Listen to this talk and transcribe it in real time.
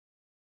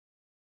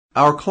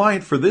Our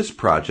client for this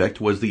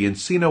project was the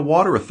Encina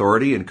Water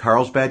Authority in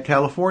Carlsbad,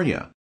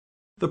 California.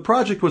 The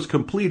project was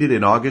completed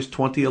in August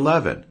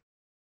 2011.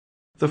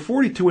 The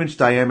 42-inch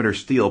diameter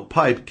steel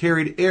pipe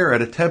carried air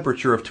at a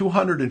temperature of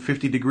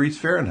 250 degrees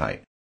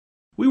Fahrenheit.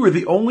 We were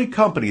the only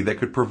company that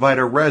could provide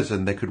a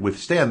resin that could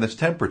withstand this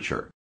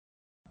temperature.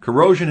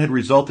 Corrosion had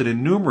resulted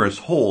in numerous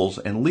holes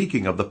and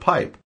leaking of the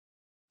pipe.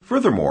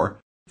 Furthermore,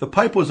 the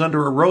pipe was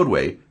under a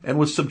roadway and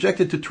was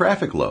subjected to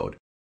traffic load.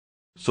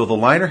 So the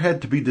liner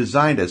had to be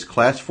designed as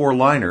Class 4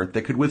 liner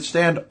that could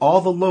withstand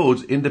all the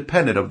loads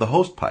independent of the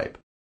host pipe.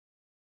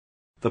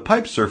 The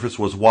pipe surface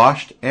was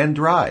washed and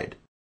dried.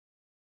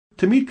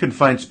 To meet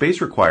confined space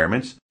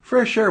requirements,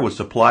 fresh air was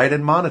supplied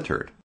and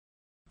monitored.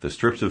 The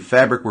strips of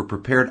fabric were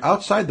prepared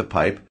outside the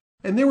pipe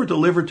and they were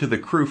delivered to the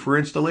crew for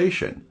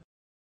installation.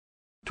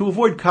 To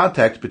avoid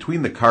contact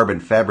between the carbon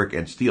fabric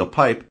and steel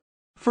pipe,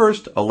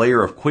 first a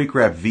layer of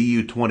Quake-Wrap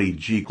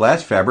VU20G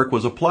glass fabric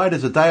was applied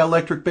as a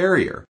dielectric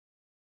barrier.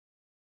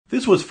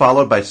 This was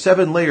followed by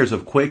 7 layers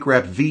of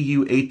Quake-Wrap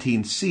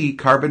VU18C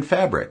carbon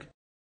fabric.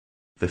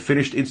 The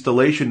finished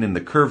installation in the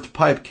curved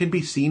pipe can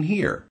be seen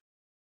here.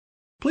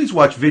 Please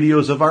watch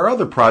videos of our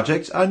other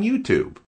projects on YouTube.